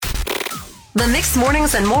The Mixed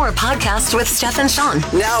Mornings and More podcast with Steph and Sean.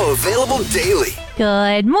 Now available daily.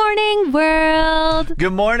 Good morning, world.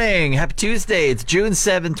 Good morning. Happy Tuesday. It's June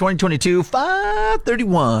 7th, 2022,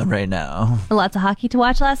 5:31 right now. Lots of hockey to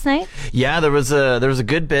watch last night. Yeah, there was a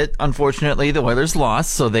good bit. Unfortunately, the Oilers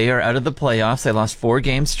lost, so they are out of the playoffs. They lost 4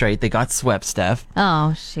 games straight. They got swept, Steph.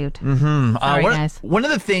 Oh, shoot. Sorry, guys. One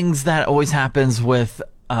of the things that always happens with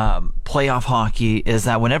playoff hockey is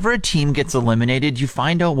that whenever a team gets eliminated, you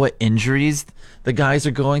find out what injuries the guys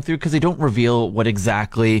are going through because they don't reveal what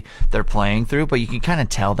exactly they're playing through, but you can kind of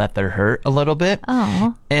tell that they're hurt a little bit.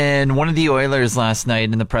 Oh. And one of the Oilers last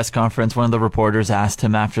night in the press conference, one of the reporters asked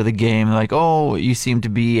him after the game, like, "Oh, you seem to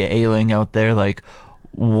be ailing out there, like,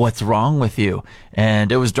 what's wrong with you?" And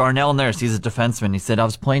it was Darnell Nurse. He's a defenseman. He said, "I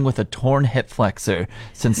was playing with a torn hip flexor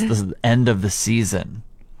since the end of the season."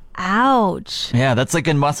 Ouch. Yeah, that's like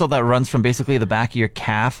a muscle that runs from basically the back of your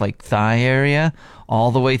calf, like thigh area,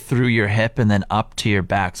 all the way through your hip and then up to your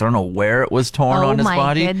back. So I don't know where it was torn on his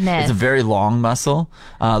body. Goodness. It's a very long muscle.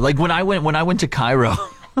 Like when I went to Cairo,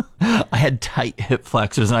 I had tight hip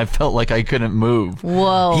flexors and I felt like I couldn't move.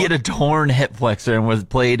 Whoa. He had a torn hip flexor and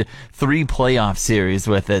played 3 playoff series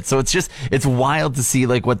with it. So it's wild to see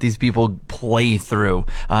like what these people play through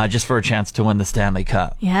just for a chance to win the Stanley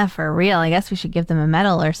Cup. Yeah, for real. I guess we should give them a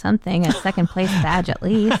medal or something, a second place badge at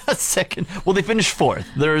least. Well, they finished 4th.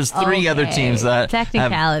 There's 3 other teams that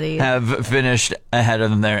Technicalities. have finished ahead of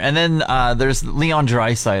them there. And then there's Leon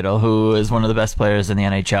Draisaitl, who is one of the best players in the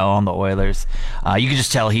NHL on the Oilers. You can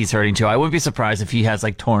just tell he's hurting too. I wouldn't be surprised if he has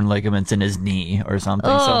like torn ligaments in his knee or something.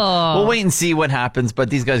 Oh. So we'll wait and see what happens.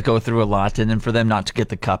 But these guys go through a lot, and then for them not to get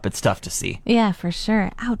the cup, it's tough to see. Yeah, for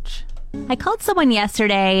sure. Ouch. I called someone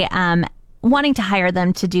yesterday wanting to hire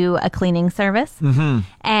them to do a cleaning service. Mm-hmm.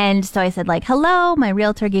 And so I said, like, hello, my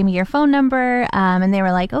realtor gave me your phone number. And they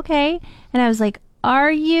were like, okay. And I was like,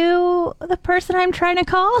 are you the person I'm trying to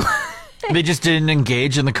call? They just didn't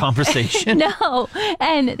engage in the conversation. No.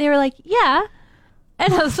 And they were like, yeah.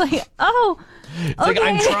 And I was like, oh, It's okay. like,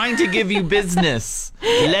 I'm trying to give you business.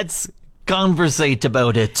 Let's conversate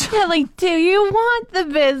about it. Yeah, like, do you want the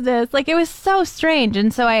business? Like, it was so strange.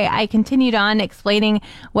 And so I continued on explaining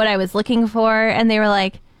what I was looking for. And they were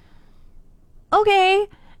like, okay.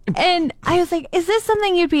 And I was like, is this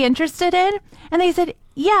something you'd be interested in? And they said,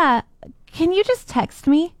 yeah. Can you just text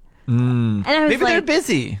me? And I was Maybe like, they're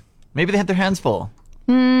busy. Maybe they had their hands full.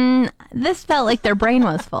 this felt like their brain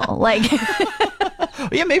was full. Like,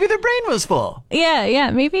 Yeah, maybe their brain was full. yeah,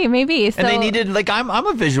 maybe. So, And they needed, like, I'm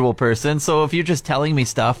a visual person, so if you're just telling me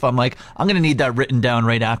stuff, I'm like, I'm going to need that written down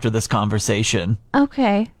right after this conversation.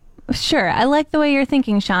 okay. Sure, I like the way you're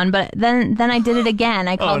thinking, Sean, but then I did it again.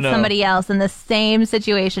 I called no. somebody else, and the same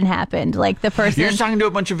situation happened. Like, the person... You're just talking to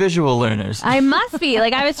a bunch of visual learners. I must be.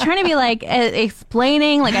 Like, I was trying to be, like,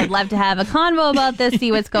 explaining, like, I'd love to have a convo about this,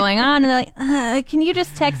 see what's going on. And they're like, can you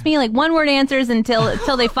just text me? Like, one-word answers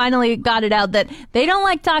until they finally got it out that they don't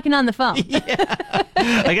like talking on the phone.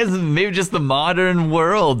 I guess maybe just the modern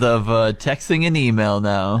world of texting and email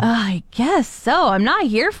now. I guess so. I'm not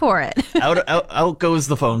here for it. Out goes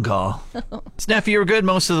the phone call. Steph, you were good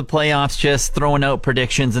most of the playoffs, just throwing out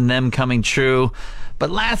predictions and them coming true.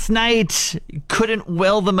 But last night, couldn't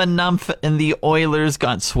will them enough, and the Oilers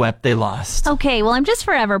got swept. They lost. Okay, well, I'm just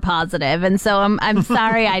forever positive, and so I'm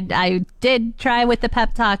sorry. I did try with the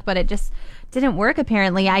pep talk, but it just didn't work,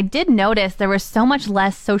 apparently. I did notice there was so much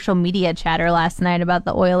less social media chatter last night about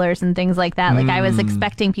the Oilers and things like that. Like, I was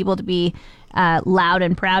expecting people to be loud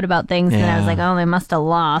and proud about things, and I was like, oh, they must have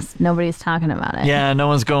lost. Nobody's talking about it. Yeah, no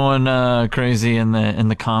one's going crazy in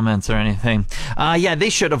the comments or anything. Yeah, they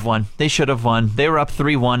should have won. They were up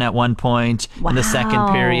 3-1 at one point in the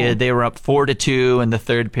second period. They were up 4-2 in the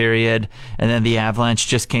third period, and then the Avalanche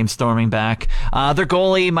just came storming back. Their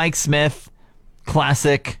goalie, Mike Smith,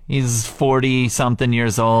 classic. He's 40-something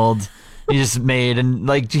years old. He's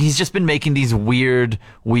just been making these weird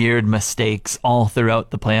mistakes all throughout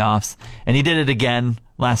the playoffs. And he did it again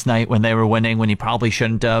last night when they were winning, when he probably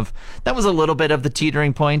shouldn't have. That was a little bit of the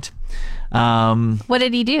teetering point. What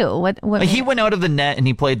did he do? What He went out of the net and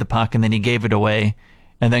he played the puck and then he gave it away.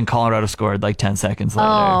 And then Colorado scored like 10 seconds later.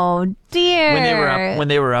 Oh, dear. When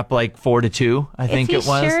they were up like 4-2, I think it was.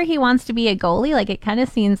 Is he sure he wants to be a goalie? Like, it kind of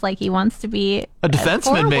seems like he wants to be a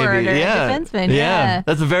defenseman, maybe. Yeah. A defenseman, yeah.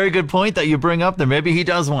 That's a very good point that you bring up there. Maybe he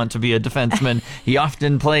does want to be a defenseman. He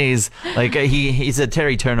often plays like he's a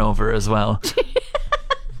Terry Turnover as well.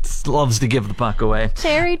 just loves to give the puck away.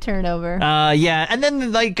 Cherry turnover. Yeah, and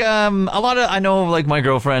then I know like my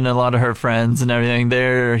girlfriend and a lot of her friends and everything,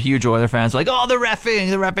 they're huge Oiler fans. Like, oh, the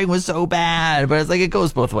refing was so bad. But it's like, it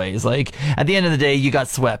goes both ways. Like, at the end of the day, you got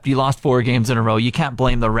swept. You lost 4 games in a row. You can't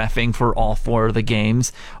blame the refing for all 4 of the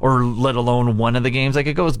games, or let alone one of the games. Like,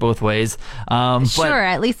 it goes both ways. Sure,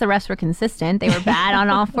 at least the refs were consistent. They were bad on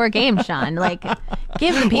all 4 games, Sean. Like,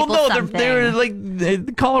 give the people something. They were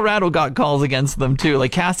like, Colorado got calls against them too.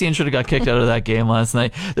 Like, Cassian should have got kicked out of that game last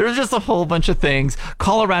night. There was just a whole bunch of things.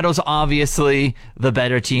 Colorado's obviously the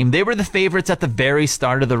better team. They were the favorites at the very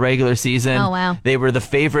start of the regular season. Oh, wow. They were the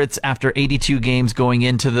favorites after 82 games going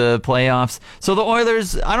into the playoffs. So the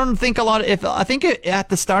Oilers, I don't think I think at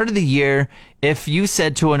the start of the year, if you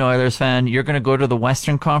said to an Oilers fan, you're going to go to the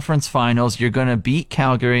Western Conference Finals, you're going to beat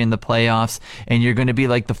Calgary in the playoffs, and you're going to be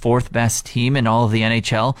like the 4th best team in all of the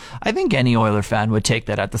NHL, I think any Oiler fan would take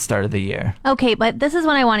that at the start of the year. Okay, but this is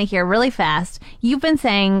what I want to hear really fast. You've been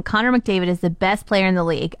saying Connor McDavid is the best player in the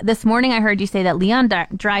league. This morning I heard you say that Leon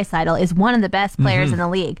Draisaitl is one of the best players in the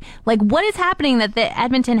league. Like, what is happening that the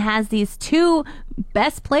Edmonton has these 2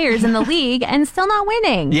 best players in the league and still not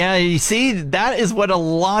winning? Yeah, you see, that is what a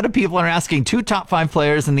lot of people are asking. 2 top 5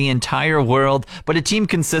 players in the entire world, but a team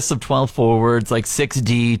consists of 12 forwards, like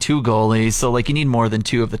 6D, 2 goalies. So like, you need more than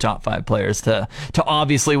 2 of the top 5 players to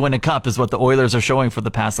obviously win a cup, is what the Oilers are showing for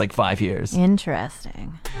the past like 5 years.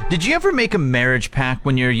 Interesting. Did you ever make a marriage pact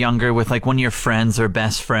when you're younger with like one of your friends or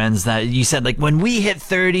best friends that you said, like, when we hit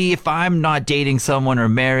 30, if I'm not dating someone or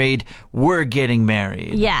married, we're getting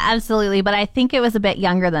married? Yeah, absolutely. But I think it was a bit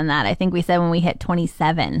younger than that. I think we said when we hit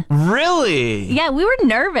 27. Really? Yeah, we were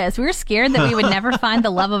nervous. We were scared that we would never find the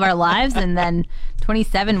love of our lives, and then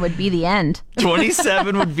 27 would be the end.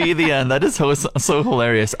 27 would be the end. That is so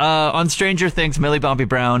hilarious. On Stranger Things, Millie Bobby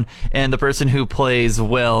Brown and the person who plays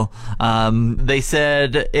Will, they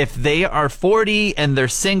said if they are 40 and they're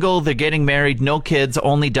single, they're getting married, no kids,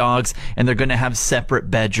 only dogs, and they're going to have separate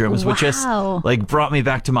bedrooms, which just like brought me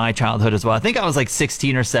back to my childhood as well. I think I was like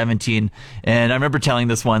 16 or 17, and I remember telling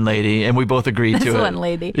this one lady, and we both agreed to it. This one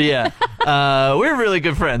lady. Yeah. We're really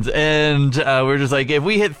good friends, and we're just like, if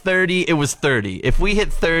we hit 30, it was 30. If we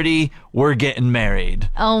hit 30, we're getting married.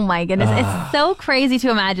 Oh my goodness. It's so crazy to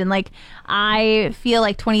imagine. Like, I feel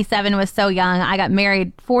like 27 was so young. I got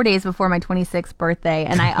married 4 days before my 26th birthday,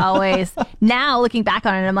 and I always, now looking back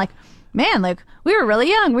on it, I'm like, man, like, we were really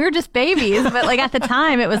young. We were just babies. But like, at the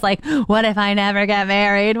time, it was like, what if I never get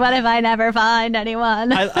married? What if I never find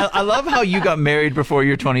anyone? I love how you got married before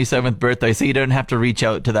your 27th birthday, so you don't have to reach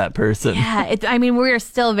out to that person. Yeah, I mean, we were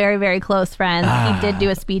still very, very close friends. He did do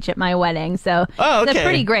a speech at my wedding, so he's a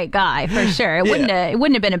pretty great guy, for sure. It wouldn't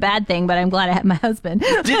have been a bad thing, but I'm glad I had my husband.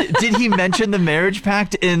 Did he mention the marriage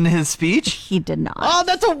pact in his speech? He did not. Oh,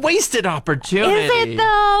 that's a wasted opportunity. Is it,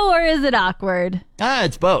 though, or is it awkward?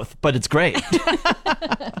 It's both, but it's great.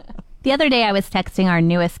 The other day I was texting our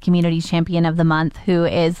newest community champion of the month, who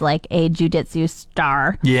is like a jiu-jitsu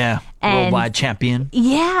star. Yeah, worldwide champion.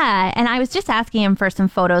 Yeah, and I was just asking him for some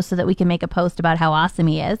photos so that we can make a post about how awesome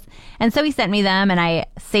he is. And so he sent me them, and I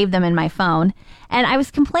saved them in my phone. And I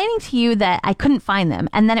was complaining to you that I couldn't find them.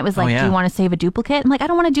 And then it was like, do you want to save a duplicate? I'm like, I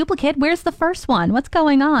don't want a duplicate. Where's the first one? What's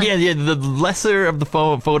going on? Yeah, the lesser of the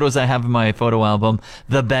photos I have in my photo album,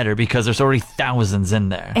 the better, because there's already thousands in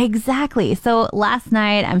there. Exactly. So last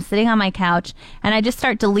night, I'm sitting on my couch, and I just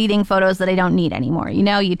start deleting photos that I don't need anymore. You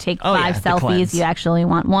know, you take 5 selfies, you actually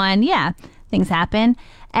want 1. Yeah, things happen.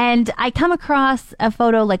 And I come across a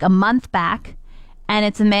photo like a month back, and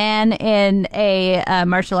it's a man in a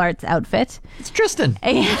martial arts outfit. It's Tristan.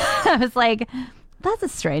 I was like, that's a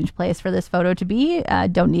strange place for this photo to be.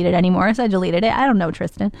 Don't need it anymore, so I deleted it. I don't know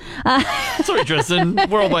Tristan. Sorry, Tristan.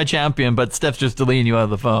 Worldwide champion, but Steph's just deleting you out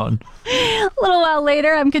of the phone. A little while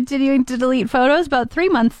later, I'm continuing to delete photos. About 3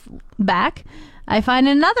 months back, I find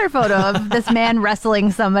another photo of this man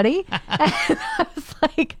wrestling somebody. And I was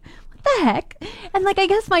like, what the heck? And like, I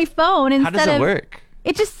guess my phone, instead How does it work?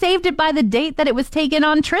 It just saved it by the date that it was taken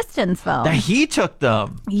on Tristan's phone. That he took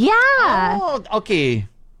them. Yeah. Oh, okay.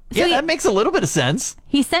 Yeah, that makes a little bit of sense.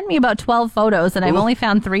 He sent me about 12 photos, and I've only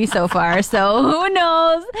found 3 so far. So who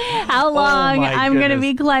knows how long I'm going to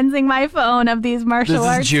be cleansing my phone of these martial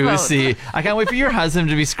arts. This is juicy. I can't wait for your husband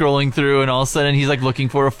to be scrolling through, and all of a sudden he's like looking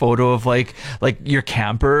for a photo of like your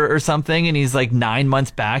camper or something, and he's like 9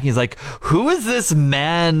 months back. He's like, who is this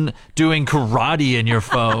man doing karate in your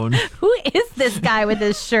phone? Who is this guy with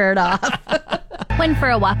his shirt off? Went for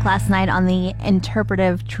a walk last night on the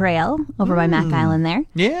Interpretive Trail over by Mack Island there.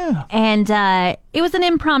 Yeah. And It was an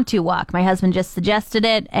impromptu walk. My husband just suggested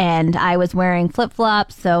it, and I was wearing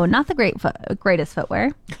flip-flops, so not the greatest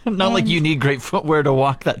footwear. Not like you need great footwear to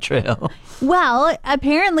walk that trail. Well,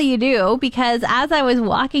 apparently you do, because as I was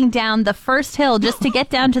walking down the first hill just to get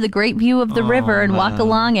down to the great view of the river and walk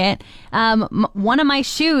along it, one of my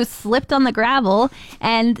shoes slipped on the gravel,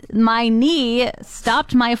 and my knee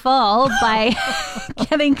stopped my fall by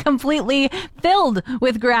getting completely filled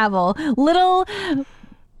with gravel. Little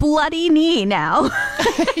bloody knee now.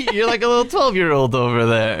 You're like a little 12-year-old over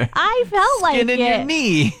there. I felt like Skin in your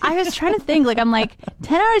knee. I was trying to think, I'm like,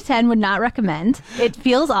 10 out of 10 would not recommend. It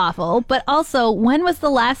feels awful. But also, when was the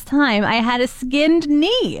last time I had a skinned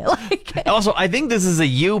knee? Also, I think this is a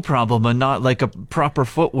you problem and not like a proper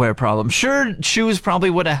footwear problem. Sure, shoes probably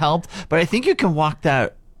would have helped, but I think you can walk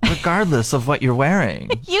that regardless of what you're wearing.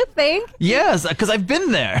 You think? Yes, because I've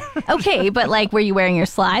been there. Okay, but were you wearing your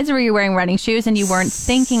slides or were you wearing running shoes and you weren't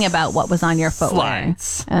thinking about what was on your footwear?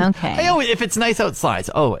 Slides. Okay. I always, if it's nice out, slides,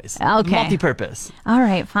 always. Okay. Multi-purpose. All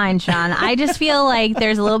right, fine, Sean. I just feel like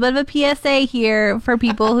there's a little bit of a PSA here for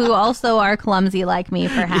people who also are clumsy like me,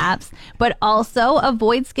 perhaps, but also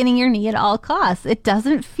avoid skinning your knee at all costs. It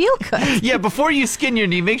doesn't feel good. Yeah, before you skin your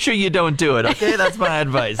knee, make sure you don't do it, okay? That's my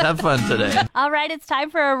advice. Have fun today. All right, it's time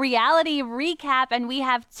for a reality recap, and we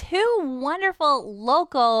have two wonderful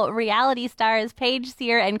local reality stars, Paige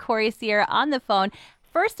Sear and Corey Sear, on the phone.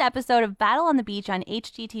 First episode of Battle on the Beach on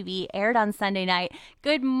HGTV aired on Sunday night.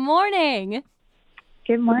 Good morning.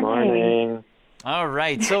 Good morning. Morning. All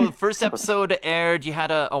right, so the first episode aired. You had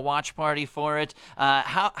a watch party for it.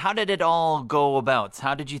 How did it all go about?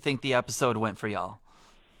 How did you think the episode went for y'all?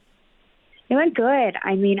 It went good.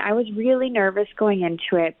 I mean, I was really nervous going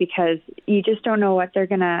into it because you just don't know what they're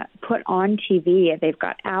going to put on TV. They've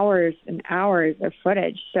got hours and hours of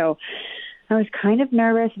footage. So I was kind of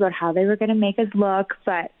nervous about how they were going to make us look,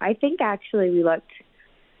 but I think actually we looked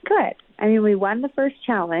good. I mean, we won the first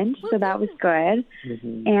challenge, so that was good.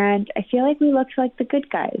 Mm-hmm. And I feel like we looked like the good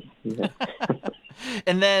guys. Yeah.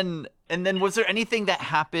 And then was there anything that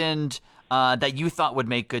happened that you thought would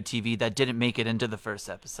make good TV that didn't make it into the first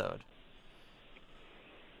episode?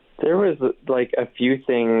 There was like a few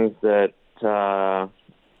things that I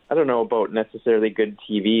don't know about necessarily good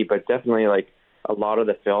TV, but definitely like a lot of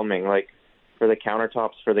the filming. Like for the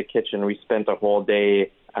countertops for the kitchen, we spent a whole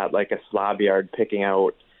day at like a slab yard picking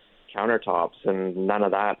out countertops, and none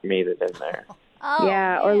of that made it in there. Oh,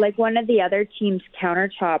 yeah, or like one of the other team's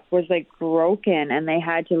countertop was like broken and they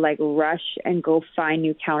had to like rush and go find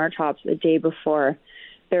new countertops the day before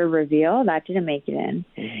their reveal. That didn't make it in.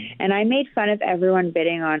 Mm-hmm. And I made fun of everyone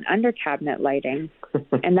bidding on under cabinet lighting,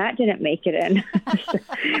 and that didn't make it in.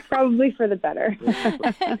 Probably for the better.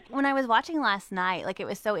 When I was watching last night, it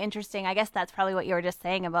was so interesting. I guess that's probably what you were just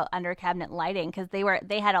saying about under cabinet lighting, because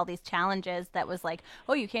they had all these challenges that was like,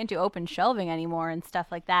 oh, you can't do open shelving anymore and stuff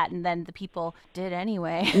like that, and then the people did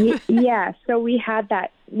anyway. Yeah, so we had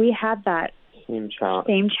that Same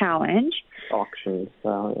same challenge. auction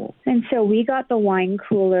style, yeah. And so we got the wine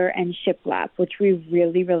cooler and shiplap, which we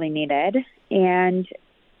really, really needed. And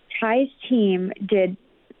Ty's team did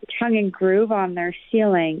tongue and groove on their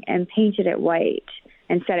ceiling and painted it white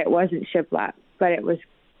and said it wasn't shiplap, but it was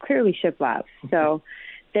clearly shiplap. So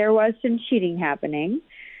there was some cheating happening.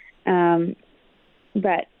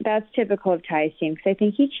 But that's typical of Ty's team, because I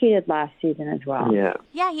think he cheated last season as well. Yeah.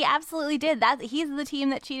 Yeah, he absolutely did. He's the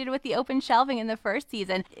team that cheated with the open shelving in the first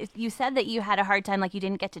season. You said that you had a hard time, you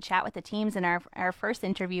didn't get to chat with the teams in our first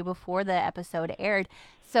interview before the episode aired.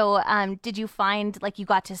 So did you find you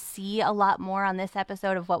got to see a lot more on this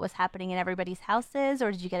episode of what was happening in everybody's houses,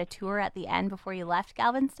 or did you get a tour at the end before you left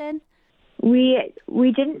Galveston? We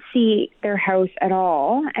didn't see their house at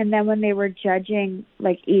all, and then when they were judging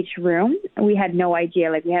each room, we had no idea.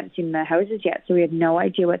 We hadn't seen the houses yet, so we had no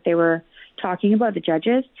idea what they were talking about, the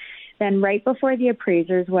judges. Then right before the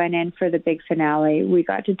appraisers went in for the big finale, we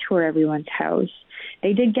got to tour everyone's house.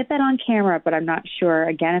 They did get that on camera, but I'm not sure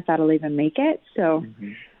again if that'll even make it. So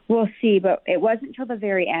we'll see. But it wasn't until the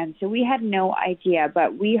very end, so we had no idea.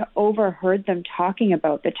 But we overheard them talking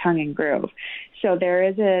about the tongue and groove. So there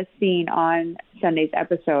is a scene on Sunday's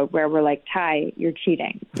episode where we're like, Ty, you're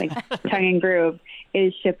cheating. Tongue and groove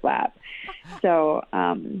is shiplap. So,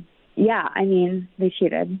 yeah, I mean, they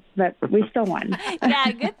cheated, but we still won.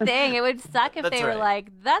 Yeah, good thing. It would suck if That's they were right.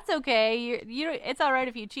 like, that's okay. You it's all right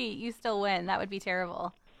if you cheat. You still win. That would be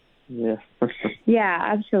terrible. Yeah. Yeah,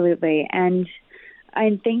 absolutely. And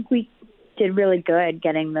I think we did really good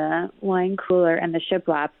getting the wine cooler and the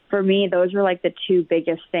shiplap. For me, those were the two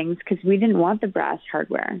biggest things because we didn't want the brass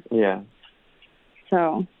hardware. Yeah.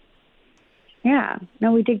 So Yeah.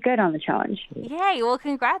 No, we did good on the challenge. Yay. Well,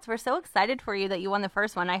 congrats. We're so excited for you that you won the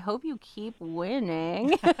first one. I hope you keep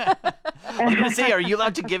winning. I was going to say, are you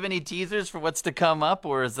allowed to give any teasers for what's to come up,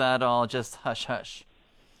 or is that all just hush-hush?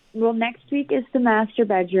 Well, next week is the master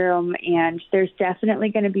bedroom, and there's definitely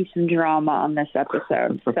going to be some drama on this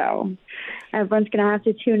episode. So everyone's going to have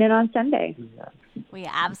to tune in on Sunday. We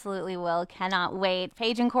absolutely will. Cannot wait.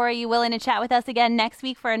 Paige and Corey, you willing to chat with us again next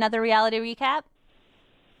week for another reality recap?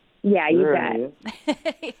 Yeah, you bet.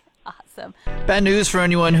 Awesome. Bad news for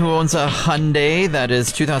anyone who owns a Hyundai that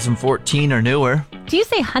is 2014 or newer. Do you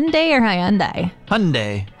say Hyundai or Hyundai?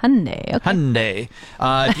 Hyundai. Hyundai. Okay. Hyundai.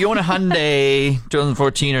 If you own a Hyundai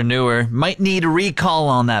 2014 or newer, might need a recall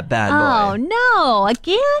on that bad boy. Oh, no.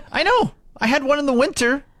 Again? I know. I had one in the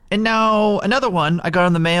winter, and now another one I got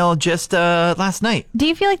in the mail just last night. Do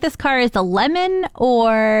you feel like this car is a lemon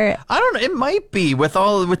or... I don't know. It might be with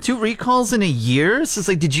 2 recalls in a year. It's just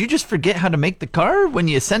like, did you just forget how to make the car when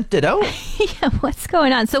you sent it out? Yeah, what's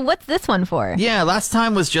going on? So what's this one for? Yeah, last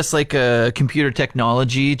time was just like a computer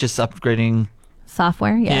technology, just upgrading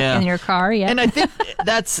software, yeah, in your car, yeah. And I think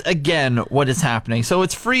that's, again, what is happening. So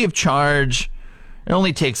it's free of charge. It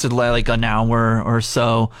only takes like an hour or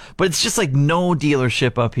so, but it's just like no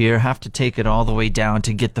dealership up here have to take it all the way down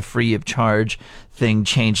to get the free of charge thing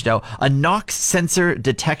changed out. A NOx sensor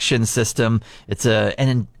detection system. It's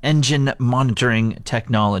an engine monitoring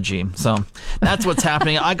technology. So that's what's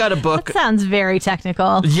happening. I got a book. That sounds very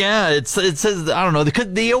technical. Yeah, it says, I don't know,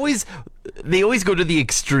 they always go to the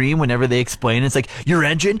extreme whenever they explain. It's like, your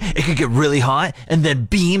engine, it could get really hot, and then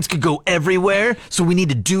beams could go everywhere, so we need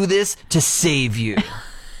to do this to save you.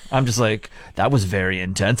 I'm just like, that was very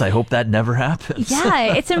intense. I hope that never happens.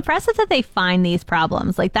 Yeah, it's impressive that they find these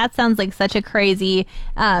problems. Like, that sounds like such a crazy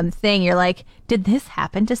thing. You're like, did this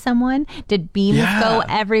happen to someone? Did beams go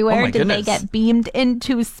everywhere? Did they get beamed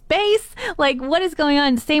into space? Like, what is going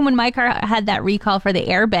on? Same when my car had that recall for the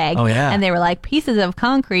airbag. Oh, yeah. And they were like, pieces of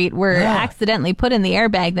concrete were accidentally put in the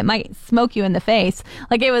airbag that might smoke you in the face.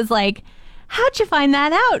 Like, it was like... How'd you find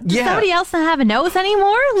that out? Does somebody else not have a nose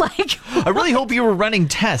anymore? Like, I really hope you were running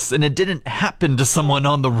tests and it didn't happen to someone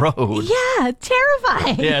on the road. Yeah,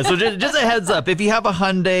 terrifying. Yeah, so just a heads up. If you have a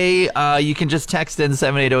Hyundai, you can just text in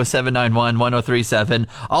 780-791-1037.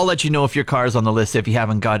 I'll let you know if your car's on the list if you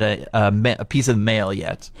haven't got a piece of mail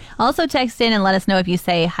yet. Also text in and let us know if you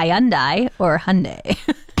say Hyundai or Hyundai.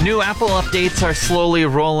 New Apple updates are slowly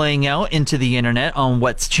rolling out into the internet on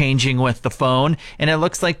what's changing with the phone. And it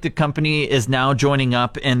looks like the company is now joining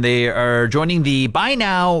up, and they are joining the Buy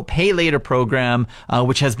Now, Pay Later program,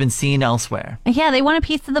 which has been seen elsewhere. Yeah, they want a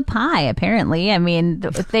piece of the pie, apparently. I mean,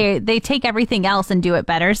 they take everything else and do it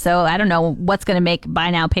better. So I don't know what's going to make Buy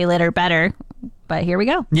Now, Pay Later better. But here we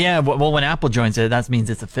go. Yeah, well, when Apple joins it, that means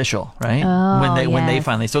it's official, right? Oh, when they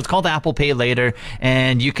finally. So it's called Apple Pay Later,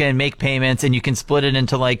 and you can make payments, and you can split it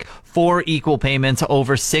into like 4 equal payments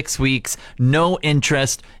over 6 weeks, no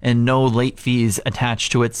interest and no late fees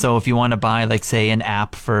attached to it. So if you want to buy, like, say, an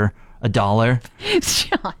app for $1,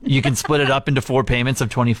 Sean. you can split it up into 4 payments of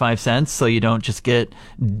 25 cents, so you don't just get.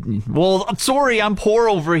 Well, I'm sorry, I'm poor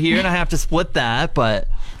over here, and I have to split that, but.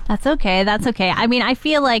 That's okay. That's okay. I mean, I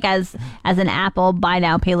feel like as an Apple Buy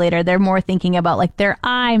Now, Pay Later, they're more thinking about like their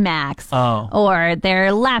iMacs or their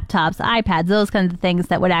laptops, iPads, those kinds of things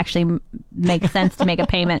that would actually make sense to make a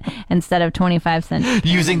payment instead of 25 cents.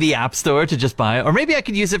 Using the App Store to just buy it. Or maybe I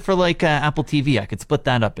could use it for like Apple TV. I could split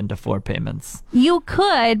that up into 4 payments. You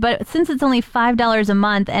could, but since it's only $5 a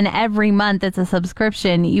month and every month it's a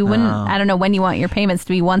subscription, you wouldn't, I don't know when you want your payments to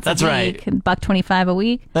be once a week. Right. $1.25 a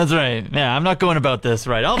week. That's right. Yeah, I'm not going about this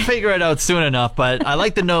right. I'll figure it out soon enough, but I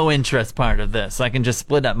like the no interest part of this. I can just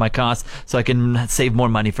split up my costs so I can save more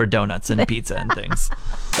money for donuts and pizza and things.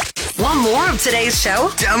 Want more of today's show?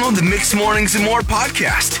 Download the Mixed Mornings and More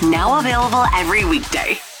podcast. Now available every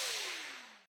weekday.